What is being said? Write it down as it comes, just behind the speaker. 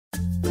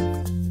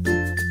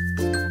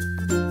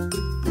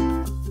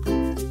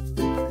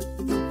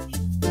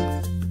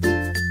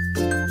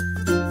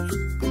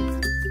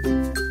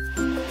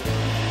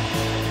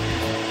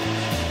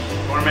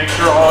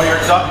all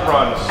your duct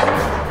runs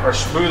are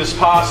smooth as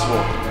possible.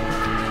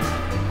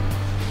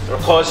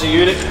 It'll cause the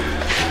unit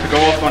to go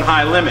off on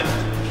high limit.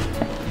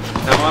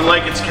 Now,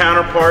 unlike its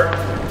counterpart,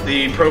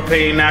 the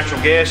propane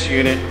natural gas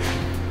unit,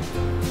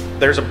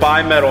 there's a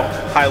bimetal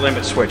high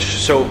limit switch.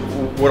 So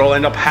what will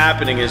end up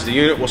happening is the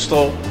unit will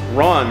still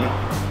run,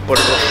 but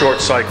it will short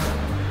cycle,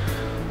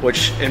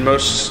 which in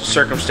most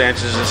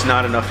circumstances is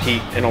not enough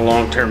heat in a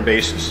long-term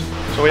basis.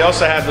 So we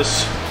also have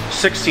this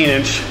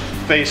 16-inch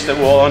face that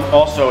will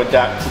also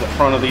adapt to the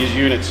front of these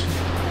units.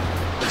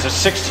 It's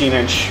a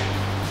 16-inch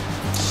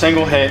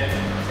single hit,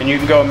 and you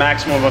can go a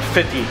maximum of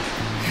 50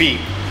 feet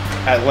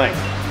at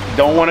length. You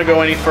don't want to go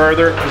any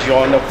further because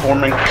you'll end up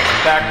forming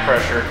back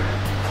pressure,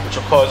 which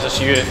will cause this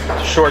unit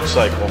to short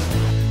cycle.